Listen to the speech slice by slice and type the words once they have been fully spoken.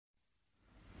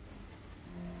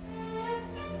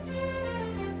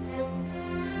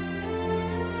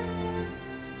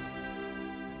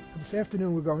This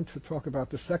afternoon we're going to talk about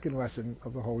the second lesson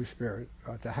of the Holy Spirit,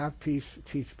 to have peace,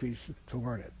 teach peace, to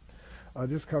learn it.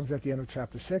 This comes at the end of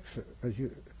chapter 6. As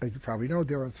you probably know,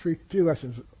 there are three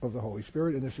lessons of the Holy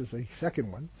Spirit, and this is the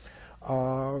second one.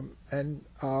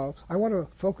 I want to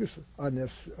focus on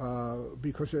this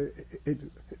because it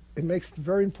makes a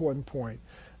very important point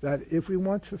that if we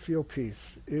want to feel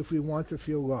peace, if we want to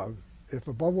feel love, if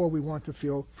above all we want to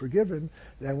feel forgiven,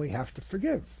 then we have to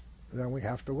forgive, then we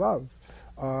have to love.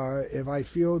 If I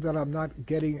feel that I'm not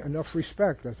getting enough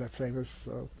respect, as that famous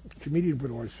comedian would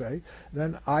always say,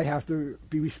 then I have to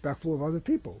be respectful of other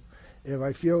people. If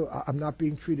I feel I'm not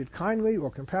being treated kindly or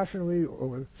compassionately or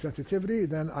with sensitivity,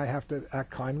 then I have to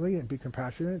act kindly and be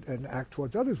compassionate and act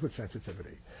towards others with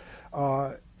sensitivity.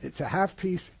 To have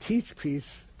peace, teach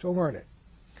peace, to learn it.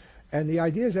 And the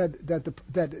idea is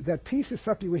that peace is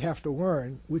something we have to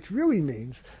learn, which really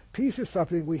means peace is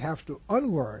something we have to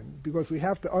unlearn, because we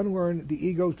have to unlearn the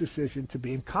ego's decision to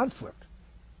be in conflict.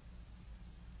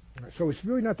 So it's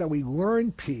really not that we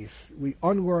learn peace, we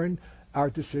unlearn our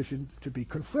decision to be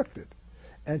conflicted.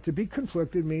 And to be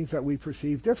conflicted means that we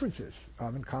perceive differences.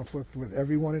 I'm in conflict with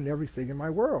everyone and everything in my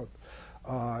world.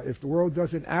 If the world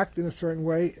doesn't act in a certain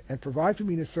way and provide for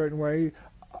me in a certain way,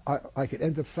 I could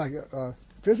end up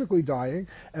physically dying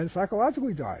and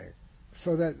psychologically dying.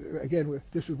 So that, again,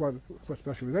 this is what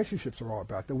special relationships are all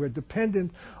about, that we're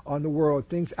dependent on the world,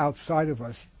 things outside of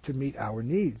us, to meet our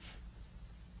needs.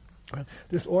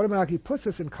 This automatically puts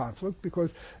us in conflict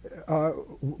because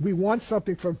we want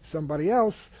something from somebody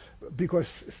else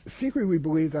because secretly we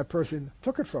believe that person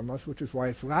took it from us, which is why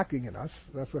it's lacking in us.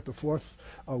 That's what the fourth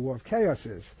law of chaos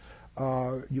is.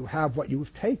 You have what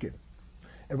you've taken.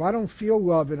 If I don't feel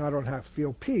love and I don't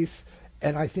feel peace,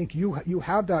 and I think you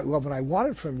have that love and I want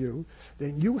it from you,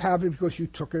 then you have it because you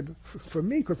took it from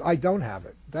me because I don't have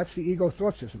it. That's the ego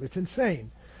thought system. It's insane,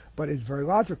 but it's very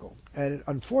logical. And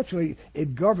unfortunately,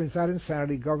 that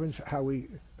insanity governs how we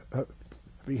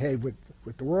behave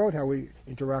with the world, how we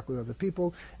interact with other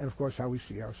people, and of course how we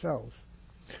see ourselves.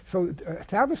 So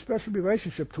to have a special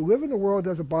relationship, to live in the world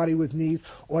as a body with needs,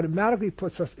 automatically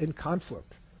puts us in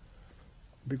conflict.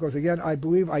 Because again, I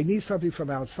believe I need something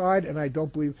from outside, and I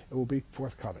don't believe it will be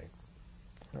forthcoming.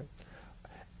 Right?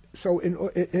 So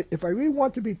if I really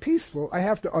want to be peaceful, I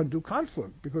have to undo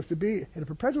conflict, because to be in a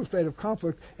perpetual state of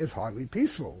conflict is hardly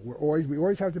peaceful. We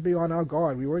always have to be on our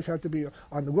guard. We always have to be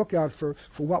on the lookout for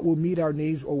what will meet our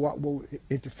needs or what will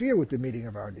interfere with the meeting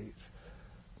of our needs.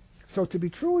 So to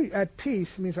be truly at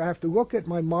peace means I have to look at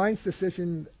my mind's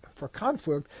decision for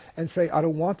conflict and say, I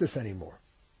don't want this anymore.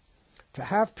 To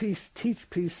have peace, teach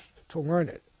peace, to learn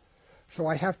it. So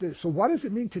what does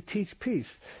it mean to teach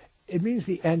peace? It means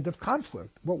the end of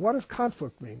conflict. Well, what does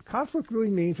conflict mean? Conflict really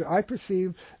means that I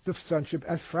perceive the sonship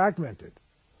as fragmented.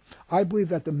 I believe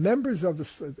that the members of the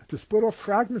split off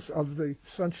fragments of the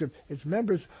sonship, its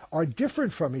members, are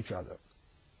different from each other.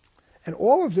 And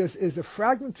all of this is a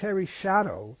fragmentary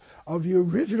shadow of the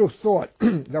original thought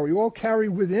that we all carry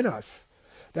within us,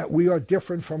 that we are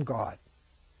different from God.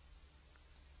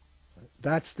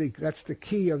 That's the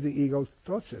key of the ego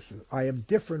thought system. I am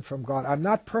different from God. I'm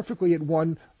not perfectly at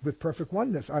one with perfect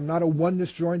oneness. I'm not a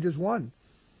oneness joined as one.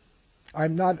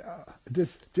 I'm not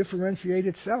this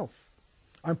differentiated self.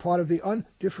 I'm part of the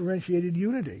undifferentiated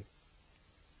unity.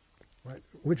 Right?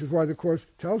 Which is why the Course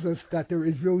tells us that there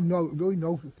is really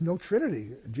no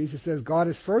Trinity. Jesus says God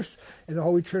is first in the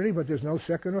Holy Trinity, but there's no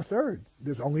second or third.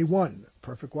 There's only one,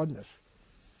 perfect oneness.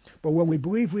 But when we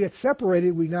believe we get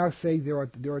separated, we now say there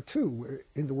are two.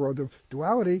 In the world of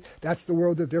duality, that's the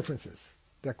world of differences.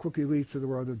 That quickly leads to the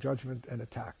world of judgment and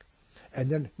attack. And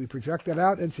then we project that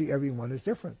out and see everyone is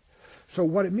different. So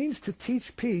what it means to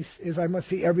teach peace is I must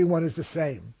see everyone as the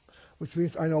same, which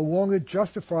means I no longer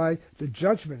justify the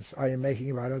judgments I am making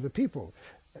about other people.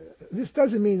 This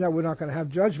doesn't mean that we're not going to have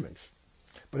judgments.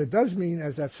 But it does mean,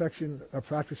 as that section of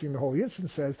Practicing the Holy Instant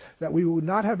says, that we will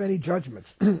not have any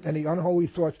judgments, any unholy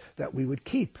thoughts that we would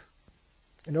keep.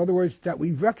 In other words, that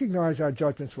we recognize our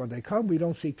judgments when they come. We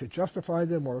don't seek to justify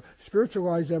them or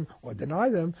spiritualize them or deny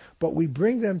them, but we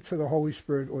bring them to the Holy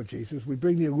Spirit or Jesus. We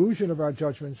bring the illusion of our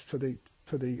judgments to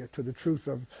the truth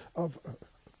of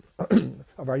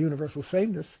our universal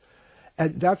sameness,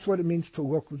 and that's what it means to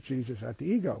look with Jesus at the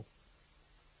ego.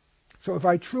 So if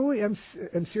I truly am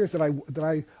serious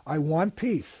that I want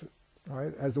peace,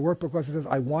 right? As the workbook lesson says,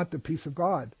 I want the peace of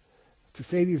God. To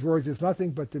say these words is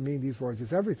nothing, but to mean these words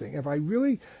is everything. If I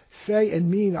really say and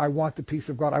mean I want the peace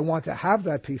of God, I want to have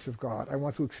that peace of God, I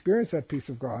want to experience that peace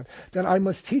of God, then I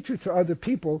must teach it to other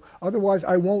people. Otherwise,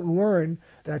 I won't learn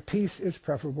that peace is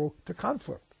preferable to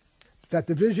conflict. That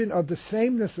the vision of the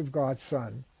sameness of God's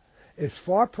Son is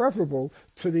far preferable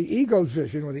to the ego's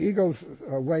vision or the ego's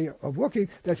way of looking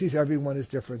that sees everyone as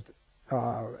different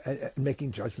and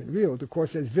making judgment real. The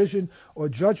Course says vision or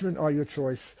judgment are your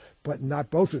choice, but not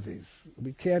both of these.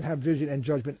 We can't have vision and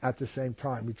judgment at the same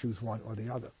time. We choose one or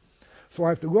the other. So I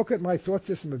have to look at my thought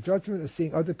system of judgment as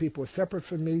seeing other people as separate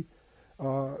from me,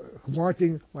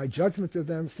 wanting my judgment of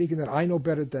them, seeking that I know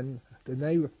better than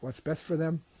they, what's best for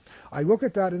them. I look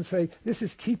at that and say, this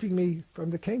is keeping me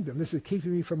from the kingdom. This is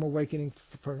keeping me from awakening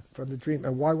from the dream.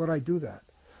 And why would I do that?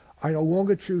 I no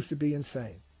longer choose to be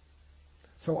insane.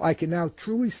 So I can now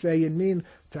truly say and mean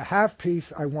to have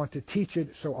peace, I want to teach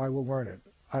it, so I will learn it.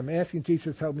 I'm asking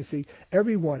Jesus to help me see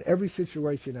everyone, every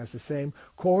situation as the same,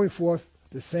 calling forth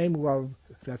the same love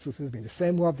that's within me, the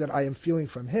same love that I am feeling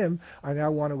from him, I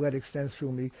now want to let extend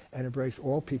through me and embrace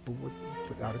all people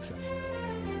without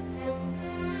exception.